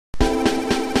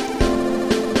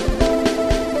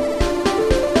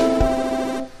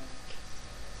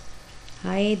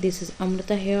Hi, this is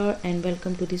Amrita here and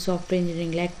welcome to the software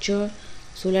engineering lecture.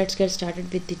 So let's get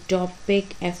started with the topic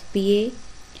FPA,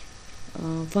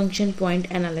 function point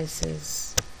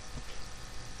analysis.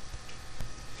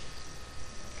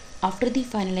 After the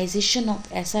finalization of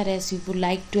SRS, we would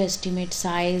like to estimate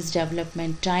size,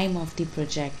 development time of the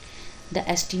project. The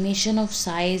estimation of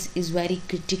size is very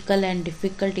critical and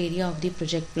difficult area of the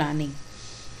project planning.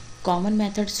 Common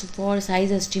methods for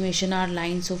size estimation are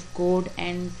lines of code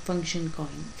and function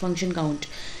count.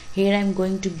 Here I am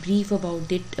going to brief about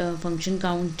the function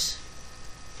counts.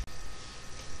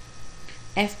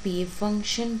 FPA,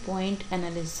 function point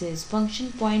analysis.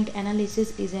 Function point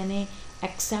analysis is an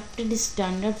accepted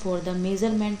standard for the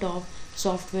measurement of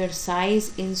software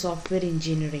size in software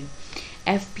engineering.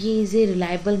 FPA is a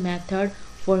reliable method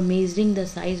for measuring the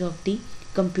size of the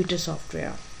computer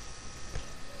software.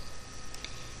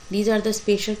 These are the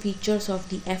special features of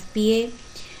the FPA.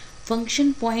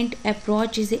 Function point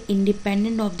approach is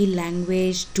independent of the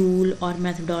language, tool or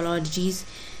methodologies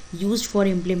used for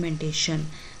implementation.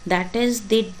 That is,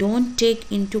 they don't take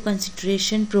into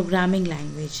consideration programming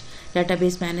language,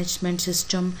 database management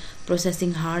system,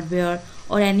 processing hardware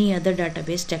or any other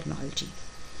database technology.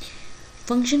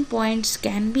 Function points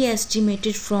can be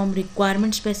estimated from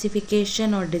requirement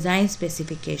specification or design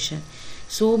specification,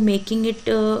 so making it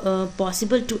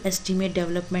possible to estimate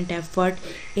development effort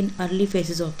in early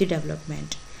phases of the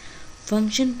development.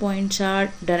 Function points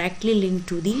are directly linked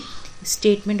to the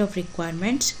statement of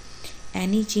requirements.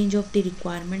 Any change of the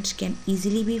requirements can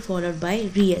easily be followed by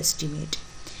re-estimate.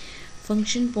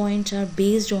 Function points are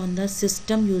based on the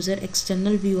system user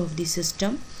external view of the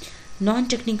system.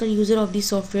 Non-technical user of the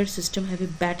software system have a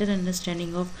better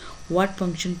understanding of what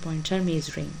function points are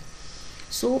measuring.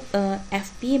 So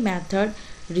FPA method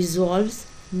resolves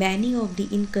many of the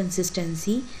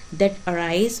inconsistency that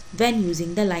arise when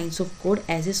using the lines of code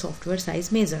as a software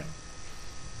size measure.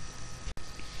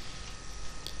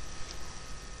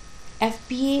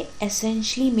 FPA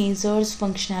essentially measures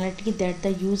functionality that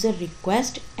the user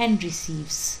requests and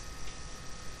receives.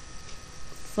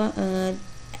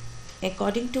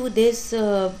 According to this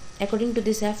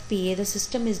FPA, the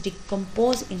system is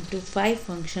decomposed into 5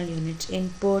 functional units: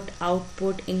 input,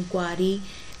 output, inquiry,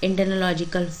 internal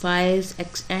logical files,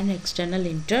 and external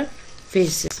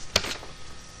interfaces.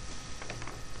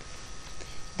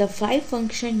 The 5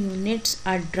 function units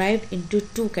are divided into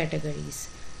 2 categories: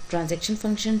 transaction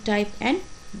function type and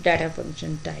data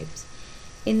function types.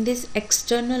 In this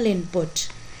external inputs,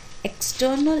 it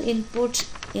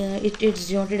is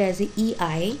denoted as a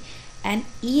EI. An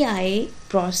EI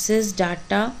process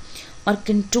data or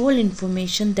control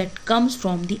information that comes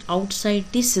from the outside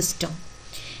the system.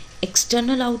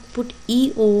 External output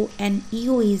EO, and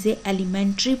EO is a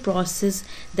elementary process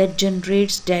that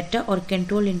generates data or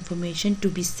control information to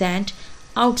be sent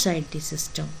outside the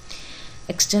system.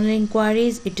 External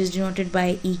inquiries, it is denoted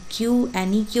by EQ,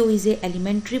 and EQ is a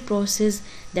elementary process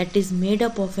that is made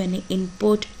up of an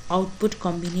input output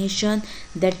combination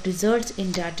that results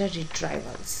in data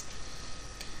retrievals.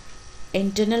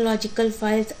 Internal logical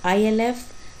files,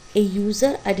 ILF, a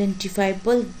user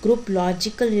identifiable group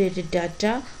logical related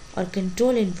data or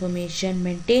control information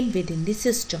maintained within the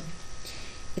system.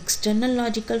 External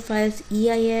logical files,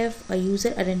 EIF, a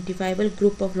user identifiable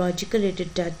group of logical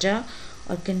related data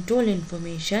or control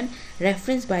information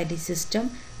referenced by the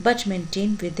system but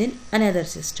maintained within another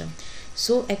system.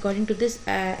 So according to this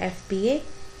FPA,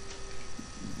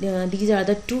 these are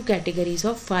the 2 categories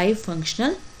of 5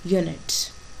 functional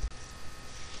units.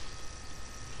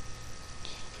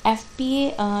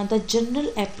 FPA, the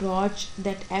general approach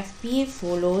that FPA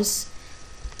follows: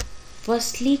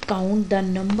 firstly, count the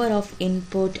number of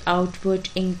input,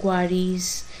 output,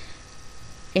 inquiries,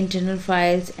 internal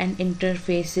files and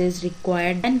interfaces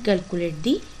required and calculate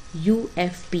the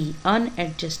UFP,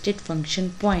 unadjusted function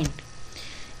point.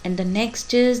 And the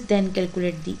next is then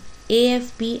calculate the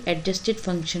AFP, adjusted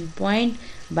function point,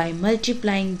 by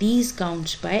multiplying these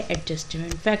counts by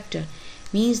adjustment factor.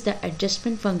 Means the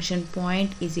adjustment function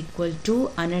point is equal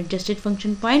to unadjusted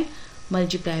function point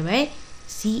multiplied by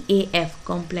CAF,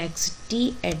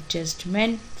 complexity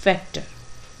adjustment factor.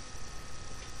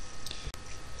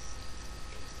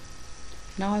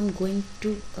 Now I'm going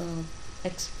to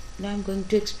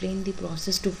explain the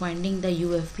process to finding the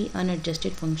UFP,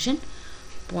 unadjusted function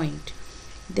point.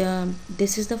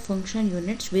 This is the function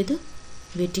units with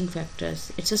weighting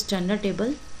factors. It's a standard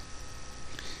table.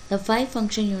 The 5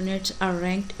 function units are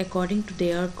ranked according to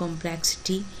their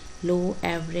complexity, low,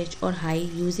 average or high,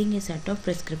 using a set of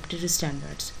prescriptive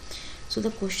standards. So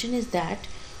the question is that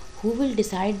Who will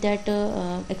decide that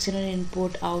external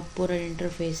input, output or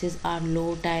interfaces are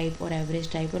low type or average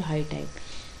type or high type?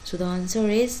 So the answer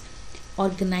is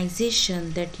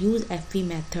organization that use FP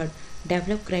method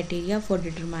develop criteria for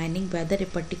determining whether a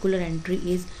particular entry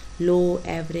is low,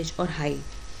 average or high.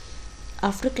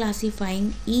 After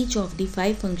classifying each of the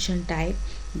 5 function type,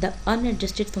 the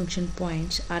unadjusted function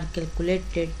points are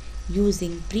calculated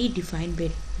using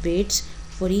predefined weights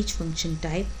for each function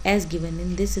type as given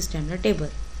in this standard table.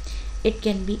 It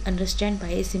can be understood by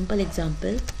a simple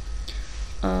example.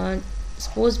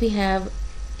 Suppose we have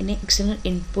an external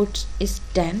input is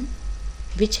 10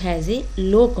 which has a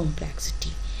low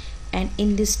complexity, and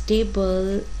in this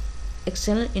table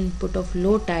external input of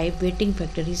low type weighting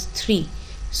factor is 3.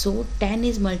 So 10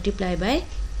 is multiplied by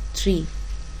 3,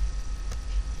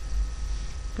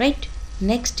 right?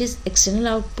 Next is external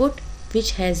output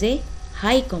which has a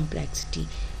high complexity.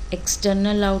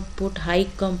 External output high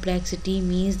complexity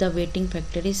means the weighting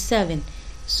factor is 7.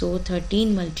 So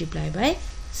 13 multiplied by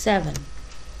 7.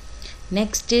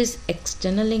 Next is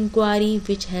external inquiry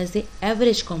which has the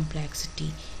average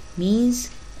complexity, means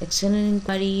external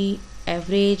inquiry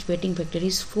average weighting factor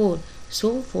is 4.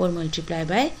 So 4 multiplied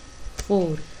by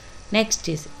 4. Next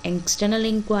is external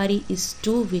inquiry is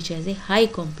 2 which has a high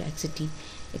complexity.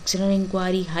 External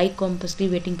inquiry high complexity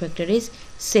weighting factor is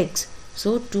 6.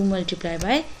 So 2 multiplied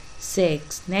by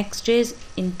 6. Next is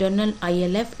internal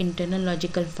ILF internal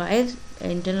logical files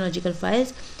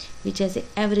which has a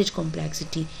average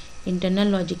complexity. Internal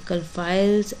logical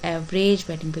files average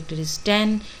weighting factor is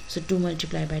 10. So 2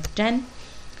 multiplied by 10.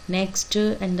 Next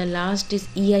and the last is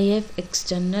EIF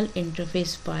external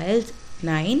interface files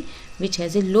 9 which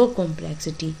has a low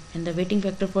complexity, and the weighting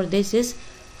factor for this is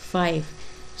 5.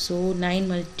 So 9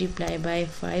 multiplied by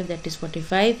 5, that is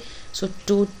 45. So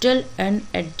total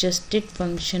unadjusted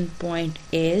function point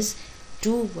is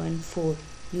 214.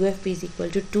 UFP is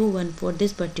equal to 214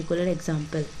 this particular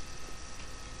example.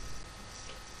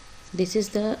 This is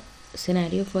the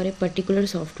scenario for a particular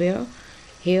software.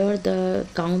 Here the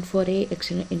count for a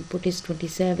external input is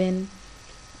 27,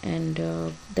 and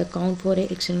the count for a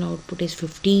external output is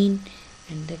 15,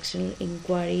 and the external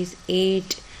inquiry is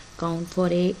 8. Count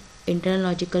for a internal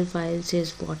logical files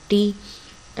is 40,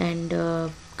 and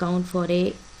count for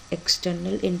a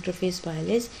external interface file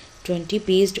is 20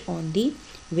 based on the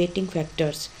weighting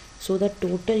factors. So the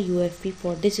total UFP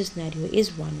for this scenario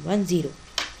is 110.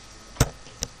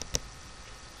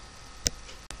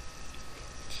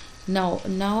 Now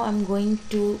I'm going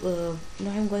to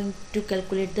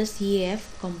calculate the CAF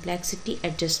complexity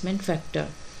adjustment factor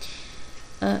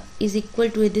is equal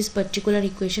to this particular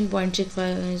equation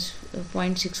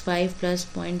 0.65 plus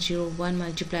 0.01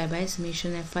 multiplied by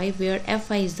summation Fi, where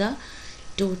Fi is the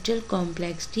total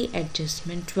complexity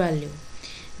adjustment value.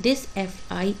 This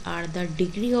Fi are the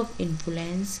degree of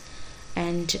influence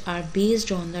and are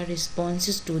based on the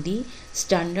responses to the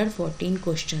standard 14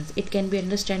 questions. It can be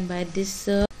understood by this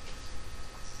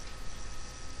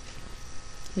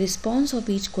response of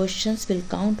each questions will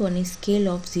count on a scale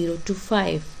of 0 to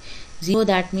 5. 0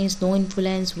 that means no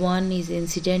influence, 1 is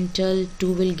incidental,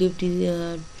 2 will give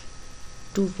the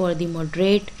 2 for the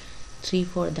moderate, 3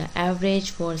 for the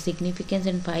average, for significance,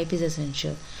 and 5 is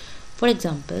essential. For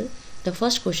example, the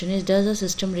first question is, does the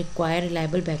system require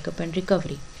reliable backup and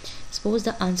recovery? Suppose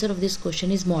the answer of this question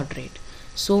is moderate,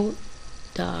 so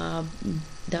the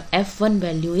F1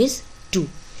 value is 2.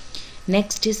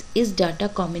 Next is data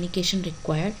communication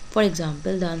required? For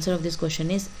example, the answer of this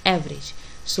question is average,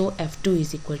 so F2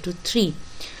 is equal to 3.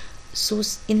 So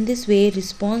in this way,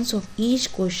 response of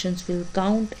each questions will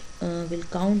count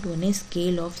on a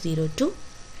scale of 0 to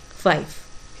 5.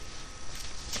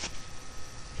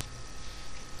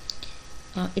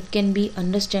 It can be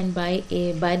understood by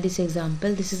this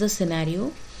example. This is a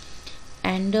scenario,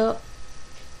 and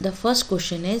the first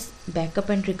question is backup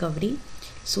and recovery.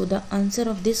 So the answer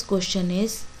of this question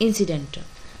is incidental,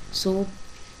 so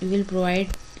we will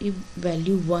provide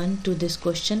value 1 to this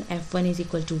question. F1 is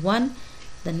equal to 1.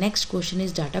 The next question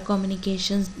is data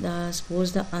communications.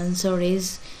 Suppose the answer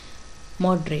is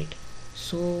moderate,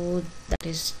 so that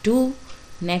is 2.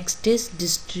 Next is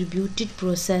distributed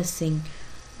processing.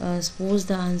 Suppose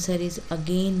the answer is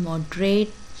again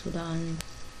moderate, so the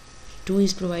 2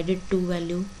 is provided, 2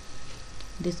 value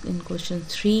this in question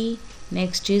 3.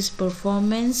 Next is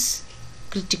performance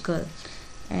critical,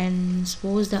 and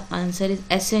suppose the answer is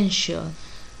essential,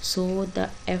 so the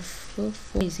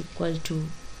F4 is equal to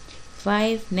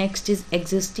 5. Next is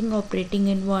existing operating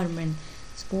environment.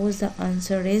 Suppose the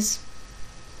answer is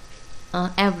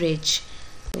average,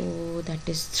 so that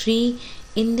is 3.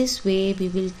 In this way we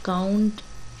will count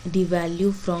the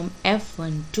value from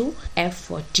F1 to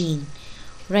F14,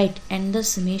 right? And the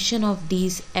summation of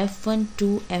these F1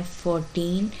 to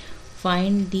F14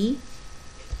 find the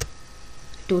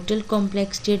total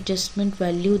complexity adjustment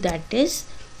value, that is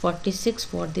 46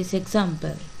 for this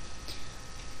example.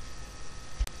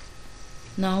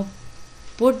 Now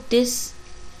put this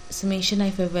summation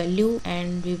FI value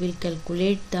and we will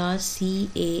calculate the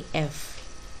CAF.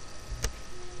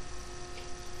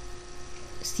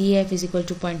 CAF is equal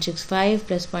to 0.65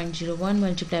 plus 0.01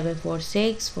 multiplied by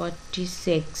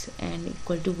 46 and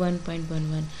equal to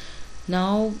 1.11.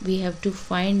 Now we have to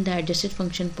find the adjusted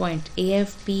function point.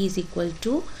 AFP is equal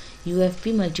to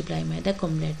UFP multiplied by the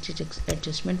complexity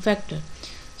adjustment factor.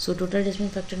 So total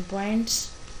adjustment factor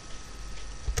points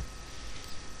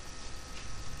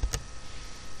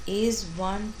is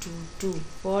 1 to 2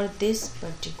 for this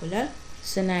particular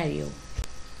scenario.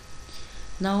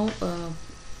 Now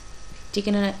take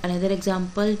another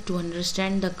example to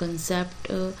understand the concept,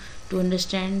 to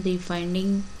understand the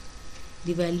finding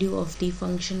the value of the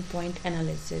function point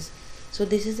analysis. So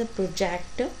this is a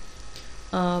project.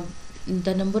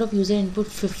 The number of user input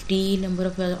 50, number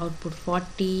of output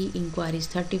 40, inquiries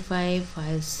 35,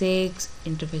 file 6,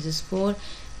 interfaces 4.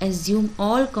 Assume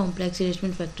all complex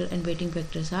adjustment factor and weighting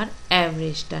factors are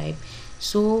average type.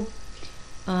 So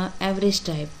average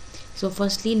type. So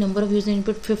firstly, number of user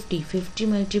input 50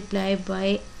 multiplied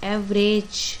by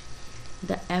average.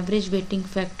 The average weighting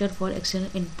factor for external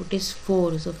input is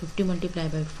 4. So 50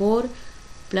 multiplied by 4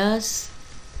 plus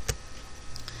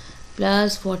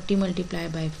 40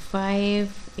 multiplied by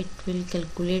 5. It will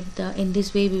calculate the, in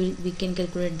this way we can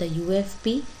calculate the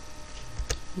UFP.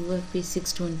 UFP is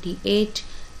 628.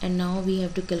 And now we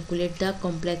have to calculate the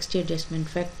complexity adjustment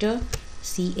factor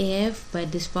CAF by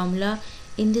this formula.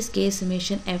 In this case,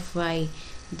 summation FY,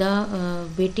 the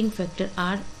weighting factor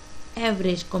are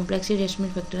average, complexity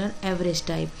adjustment factor are average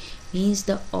type, means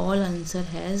the all answer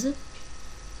has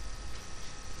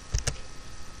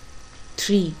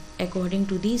 3 according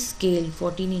to the scale.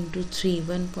 14 into 3,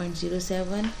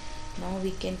 1.07. Now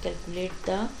we can calculate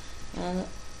the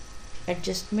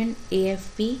adjustment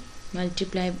AFP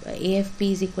multiplied by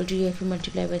AFP is equal to UFP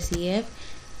multiplied by CAF.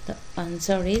 The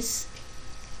answer is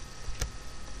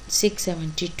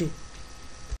 672.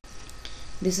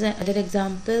 This is another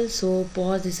example. So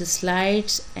pause this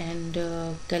slides and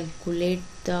calculate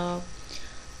the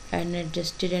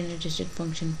unadjusted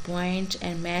function point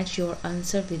and match your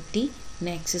answer with the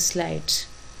next slides.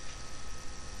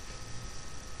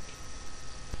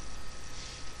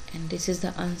 And this is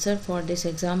the answer for this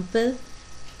example.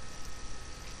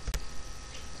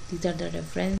 These are the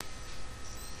reference.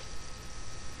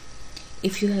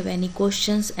 If you have any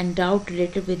questions and doubt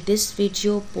related with this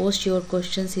video, post your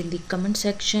questions in the comment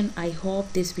section. I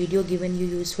hope this video given you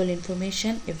useful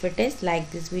information. If it is,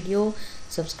 like this video,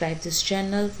 subscribe this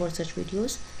channel for such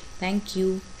videos. Thank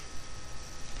you.